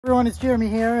Everyone, it's Jeremy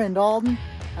here in Alden.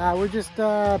 We're just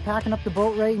packing up the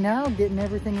boat right now, getting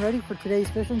everything ready for today's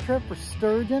fishing trip for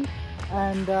Sturgeon,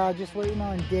 and just waiting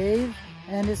on Dave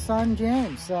and his son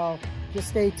James. So just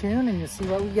stay tuned and you'll see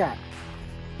what we got.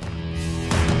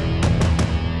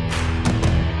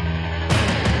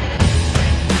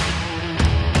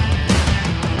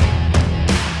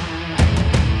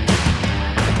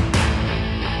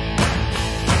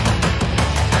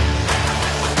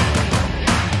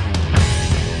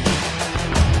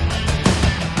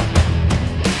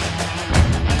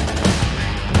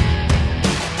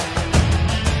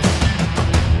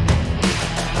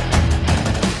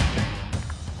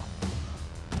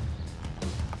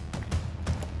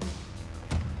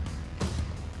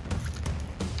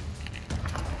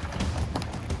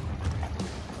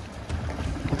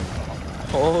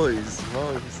 Holy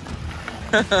smokes.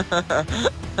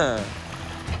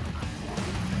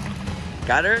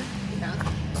 Got her? Yeah.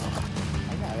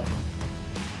 I got it.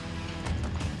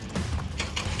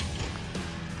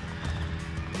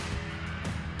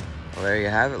 Well, there you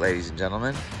have it, ladies and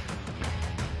gentlemen.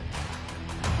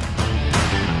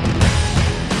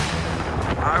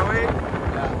 Are we?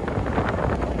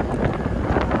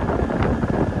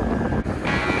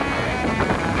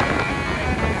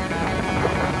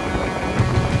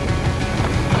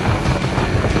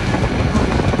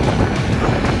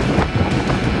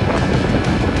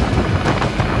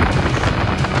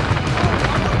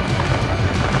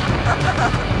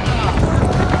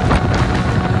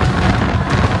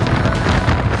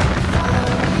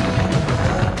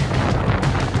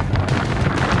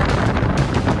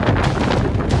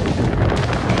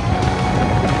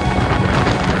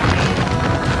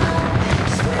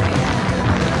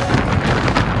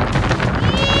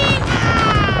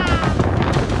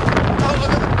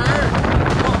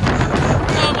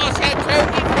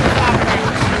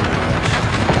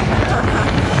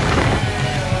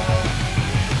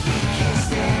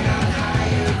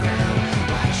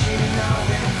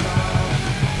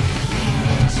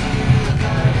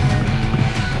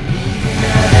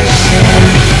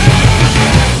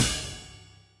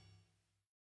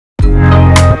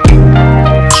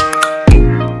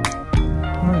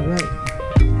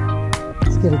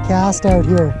 Get a cast out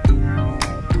here.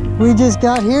 We just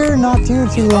got here not too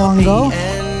long ago.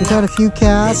 We got a few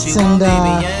casts, and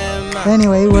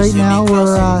anyway, right now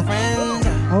we're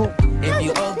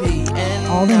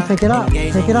Alden, pick it up,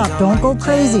 don't go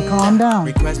crazy, calm down,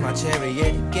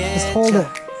 just hold it.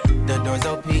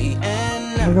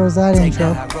 There goes that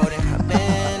intro.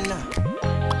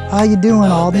 How you doing,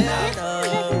 Alden?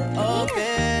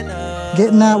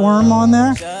 Getting that worm on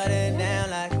there?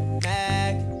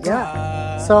 Yeah.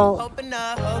 So,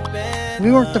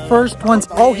 we weren't the first ones.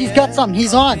 Oh, he's got something.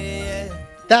 He's on.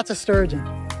 That's a sturgeon.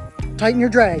 Tighten your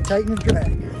drag.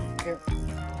 Here.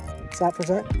 Stop for a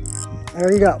sec.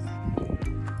 There you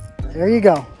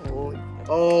go.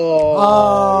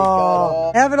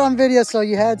 Oh. Have it on video so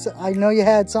you had, I know you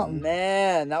had something.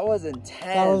 Man, that was intense.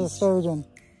 That was a sturgeon.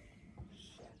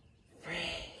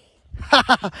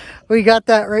 We got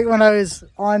that right when I was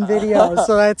on video,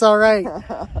 so that's all right.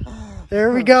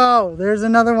 There we go. There's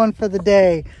another one for the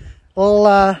day.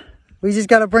 Well, we just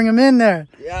got to bring them in there.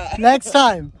 Yeah. Next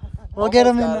time. We'll get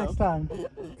them in next time.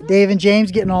 Dave and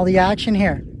James getting all the action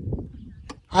here.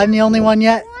 I'm the only one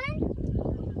yet.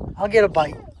 I'll get a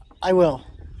bite. I will.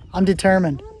 I'm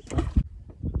determined.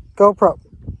 GoPro.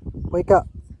 Wake up.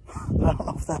 I don't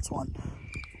know if that's one.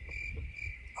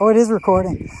 Oh, it is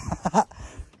recording.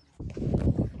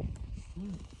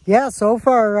 Yeah, so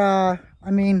far, I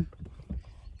mean,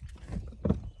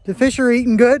 the fish are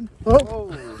eating good.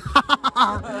 Oh.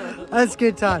 That's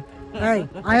good time. All right,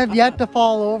 I have yet to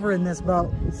fall over in this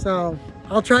boat, so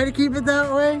I'll try to keep it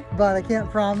that way, but I can't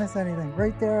promise anything.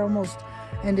 Right there almost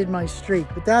ended my streak,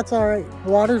 but that's all right.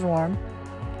 The water's warm.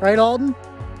 Right, Alden?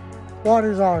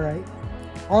 Water's all right.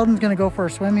 Alden's going to go for a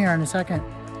swim here in a second.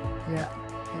 Yeah,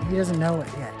 he doesn't know it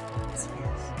yet. Yes, he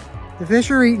is. The fish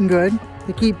are eating good.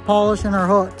 They keep polishing our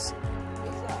hooks.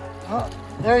 Oh,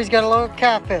 there he's got a little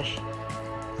catfish.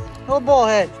 Little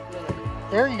bullhead.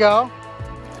 There you go.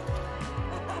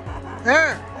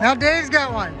 There. Now Dave's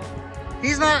got one. He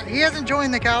hasn't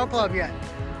joined the cow club yet.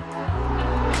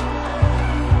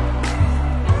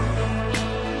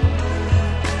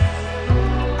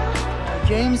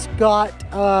 James got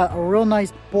a real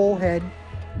nice bullhead.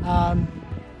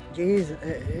 Geez,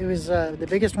 it was the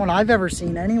biggest one I've ever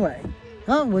seen anyway.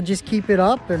 Oh, we'll just keep it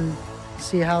up and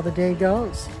see how the day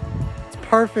goes. It's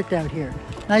perfect out here.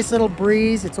 Nice little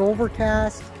breeze. It's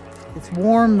overcast. It's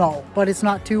warm though, but it's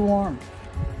not too warm.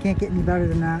 Can't get any better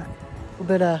than that. A little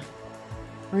bit of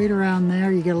right around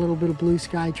there. You get a little bit of blue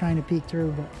sky trying to peek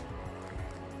through, but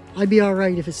I'd be all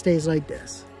right if it stays like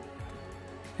this.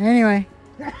 Anyway,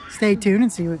 stay tuned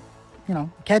and see what, you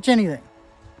know, catch anything.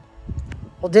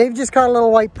 Well, Dave just caught a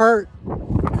little white perch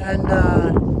and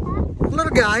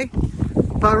little guy,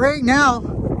 but right now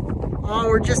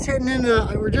we're just hitting into,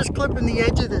 we're just clipping the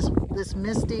edge of this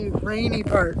misty, rainy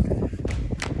part.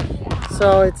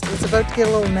 So it's about to get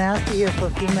a little nasty here for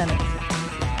a few minutes.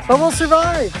 But we'll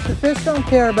survive. The fish don't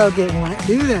care about getting wet,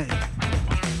 do they?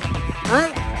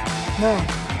 Right? No.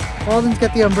 Alden's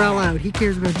got the umbrella out. He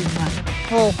cares about getting wet.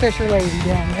 Little fisher lady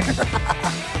down there.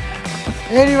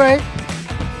 Anyway,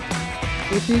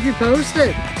 we'll keep you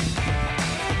posted.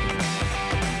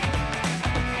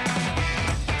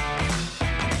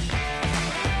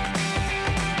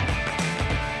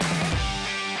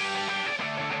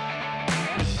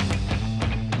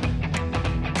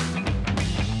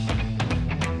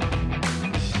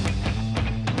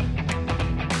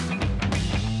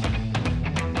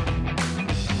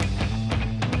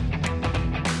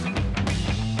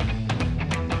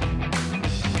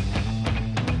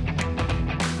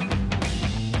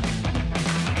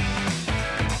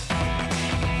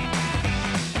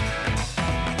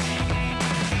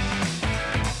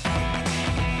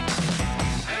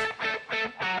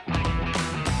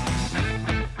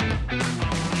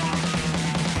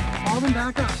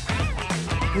 Back up.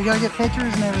 We gotta get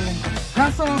pictures and everything.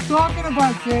 That's what I'm talking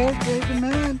about, kid. There's the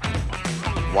man.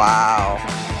 Wow.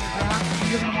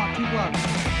 You're gonna want 2 gloves.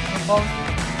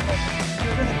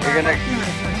 You're gonna.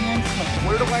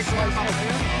 Where do I slice my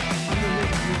hair?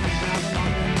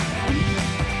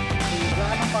 You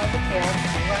grab them by the tail,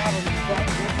 grab them,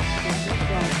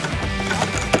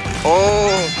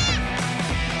 Oh.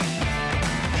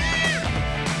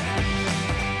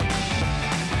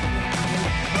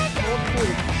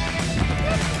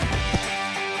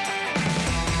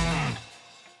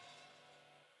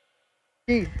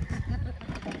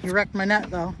 You wrecked my net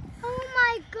though. Oh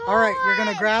my god. All right, you're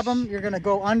gonna grab them. You're gonna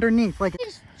go underneath like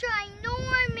it's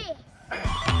ginormous.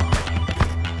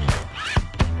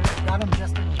 Got him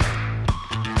just in.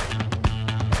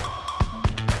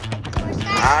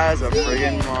 That's a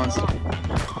friggin' monster.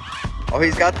 Oh,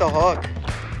 he's got the hook. Look,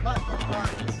 that's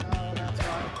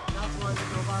why they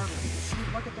go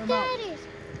barbecue. Look at their mouth. That is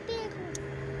big.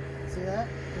 See that?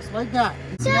 Just like that.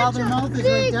 See how their mouth is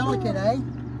right delicate, eh?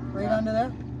 Right under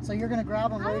there. So you're gonna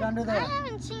grab them right under there. I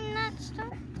haven't seen that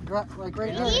stuff. Like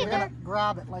right here. You're gonna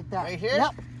grab it like that. Right here?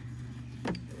 Yep.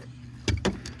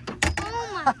 Oh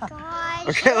my gosh.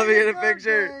 Okay, let me get a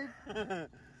picture.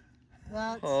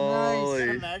 That's Holy.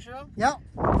 nice. Measure them? Yep.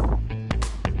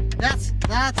 That's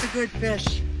a good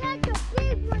fish. That's a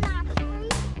big one actually.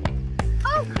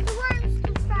 Oh, the worms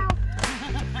just fell.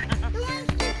 The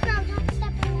worms just fell. Don't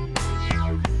step in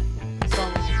them. So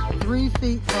 3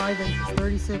 feet 5 inches,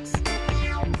 36.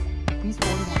 He's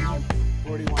 41.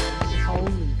 41.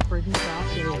 Holy freaking cow,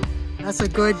 dude. That's a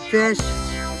good fish.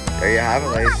 There you have it,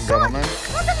 ladies and gentlemen.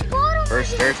 Look at the bottom.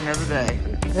 First sturgeon of the day.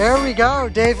 There we go.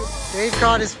 Dave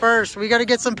caught his first. We got to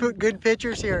get some good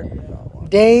pictures here.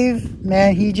 Dave,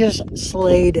 man, he just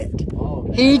slayed it.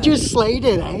 He just slayed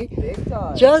it, eh? Big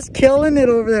time. Just killing it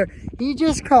over there. He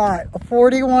just caught a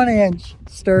 41-inch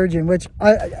sturgeon, which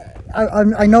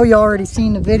I know you already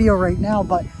seen the video right now,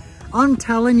 but I'm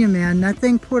telling you, man, that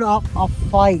thing put up a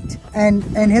fight. And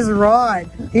his rod,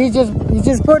 he's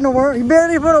just putting a worm. He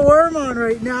barely put a worm on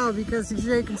right now because he's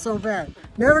shaking so bad.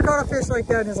 Never caught a fish like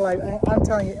that in his life. I'm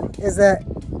telling you, is that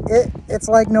it's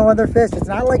like no other fish. It's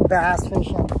not like bass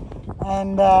fishing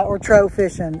and or trout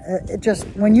fishing. It just,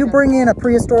 when you bring in a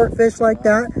prehistoric fish like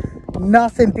that,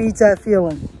 nothing beats that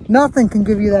feeling. Nothing can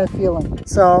give you that feeling.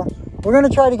 So we're gonna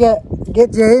try to get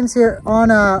James here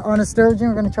on a sturgeon.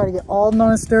 We're gonna try to get Alden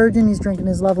on a sturgeon. He's drinking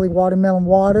his lovely watermelon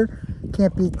water.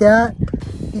 Can't beat that.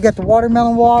 You got the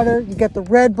watermelon water. You got the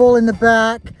Red Bull in the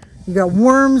back. You got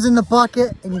worms in the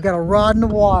bucket, and you got a rod in the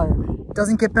water. It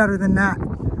doesn't get better than that.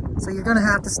 So you're gonna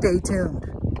have to stay tuned.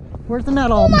 Where's the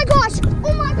net, Alden? Oh my gosh!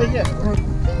 Oh my gosh!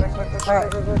 All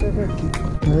right.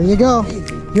 There you go.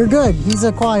 You're good. He's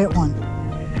a quiet one.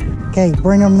 Okay,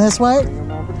 bring him this way.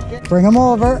 Bring him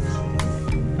over.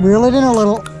 Reel it in a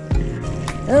little.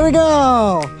 There we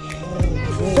go.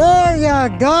 There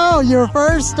you go. Your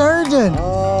first sturgeon.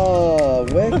 Oh,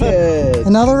 wicked.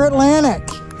 Another Atlantic.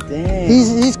 Dang.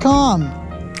 He's calm.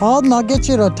 Alden, I'll get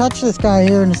you to touch this guy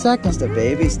here in a second. Just a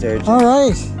baby sturgeon. All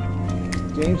right.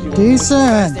 James, you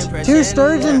Decent. 2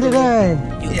 sturgeon today.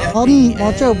 Alden,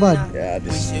 watch out, bud. Yeah,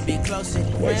 just wait till this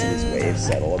wave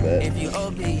settle a bit.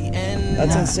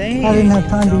 That's insane. I didn't have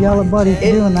time to yell at Buddy for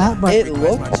doing that, but it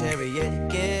looked.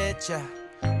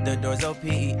 The doors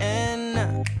open.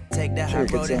 Take that high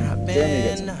road and hop Jeremy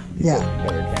gets in. Yeah.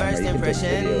 better camera. First You can take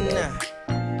impression,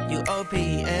 video. you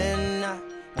OPN.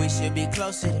 We should be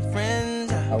closer than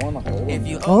friends. I want to hold If him.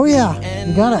 you Oh yeah,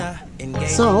 you got it.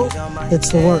 So it's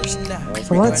the worst.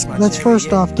 So let's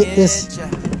first off get this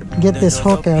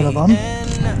hook out of them.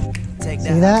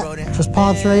 See that? Just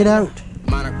pops right out.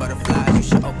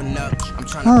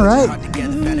 All right.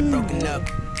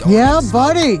 Yeah,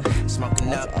 buddy.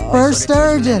 First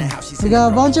sturgeon. We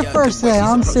got a bunch of firsts today.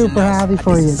 I'm super happy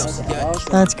for you.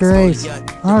 That's great.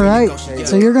 All right.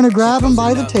 So you're gonna grab them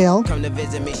by the tail, and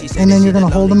then you're gonna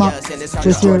hold them up.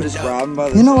 Just your.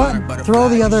 You know what? Throw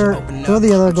the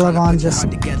other glove on just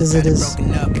because it is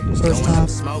first time.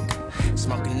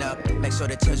 Smoking up, make sure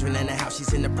the children in the house,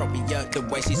 she's inappropriate. The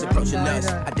way she's approaching us,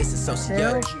 I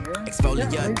disassociate,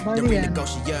 exfoliate, the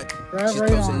renegotiate. She's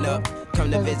closing up,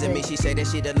 come to visit me. She say that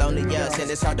she the loneliest,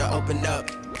 and it's hard to open up.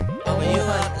 Open you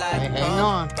up like hang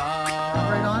on.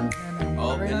 Right on.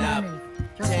 Open up,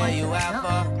 tell you out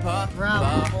for puff,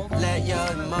 let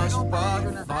your emotions walk,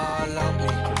 follow me.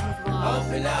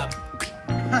 Open up.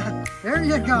 There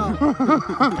you go.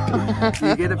 Do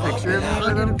you get a picture of I'll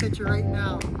it? get a picture right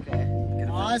now.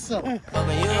 Awesome.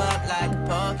 Open you up like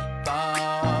puff,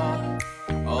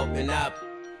 open up,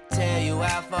 tell you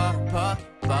out for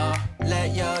puff,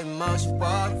 let your emotions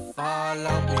walk,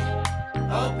 follow me.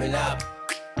 Open up.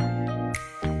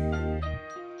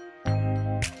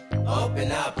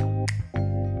 Open up.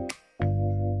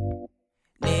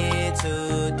 Need to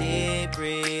deep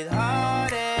breathe,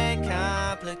 heart and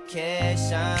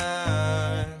complications.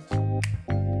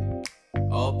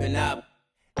 Open up.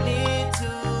 Need to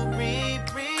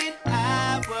reread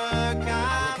our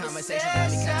conversation.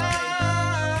 Got me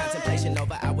contemplation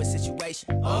over our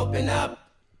situation. Open up.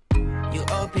 You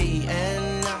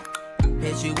OPN.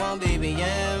 Bitch, you won't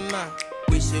BBM.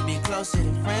 We should be closer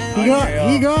than friends. He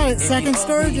got it. Second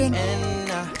sturgeon.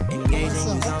 Engaging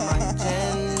is on my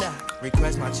agenda.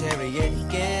 Request my chariot to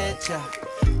get ya.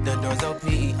 The door's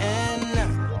OPN.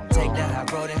 Take that high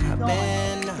road and hop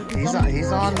in.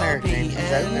 He's on there, James.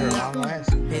 He's out there a long ways.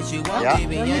 Bitch, you won't Yeah,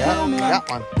 BBM. that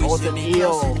one. Oh, it's an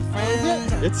eel.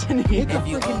 It's an eel.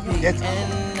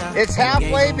 It's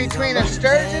halfway between a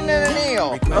sturgeon and an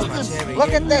eel.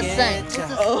 Look at this thing. It's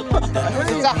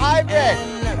a hybrid.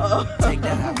 Take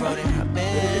that high road and hop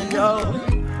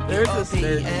in. There's a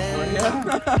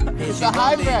sturgeon. It's a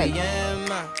hybrid.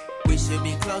 We should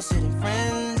be closer than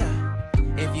friends.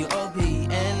 If you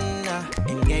OPN,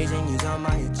 engaging you's on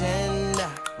my agenda.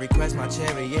 Request my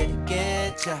chariot to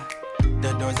get ya.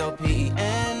 The door's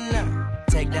OPN.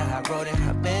 Take that high road and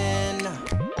hop in.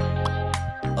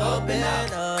 Open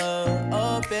up,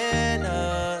 open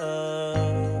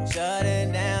up. Shut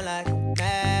it down like a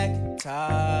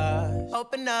Macintosh.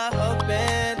 Open up, open.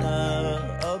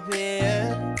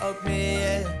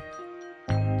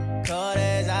 Cold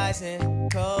as ice and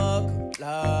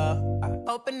Coca-Cola.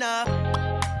 Open up,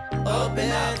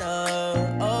 open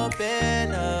up.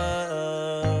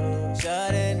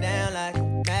 Shut it down like a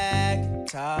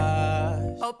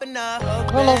Macintosh. Open up,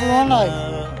 Well, everyone, I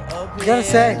gotta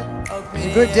say, it's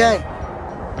a good day.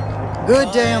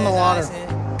 Good day on the water.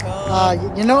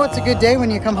 You know it's a good day when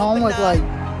you come home with like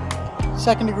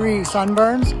second-degree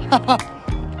sunburns.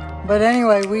 But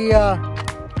anyway, we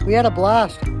had a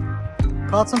blast.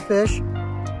 Caught some fish.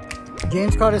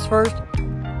 James caught his first.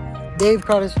 Dave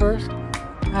caught his first.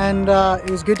 And it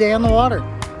was a good day on the water.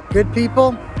 Good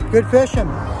people, good fishing.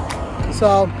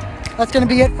 So that's going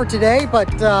to be it for today.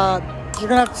 But you're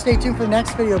going to have to stay tuned for the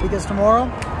next video because tomorrow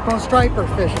we're going striper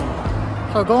fishing.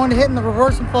 So going to hitting the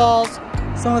Reversing Falls,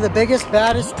 some of the biggest,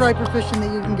 baddest striper fishing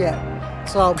that you can get.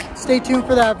 So stay tuned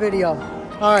for that video.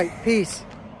 All right, peace.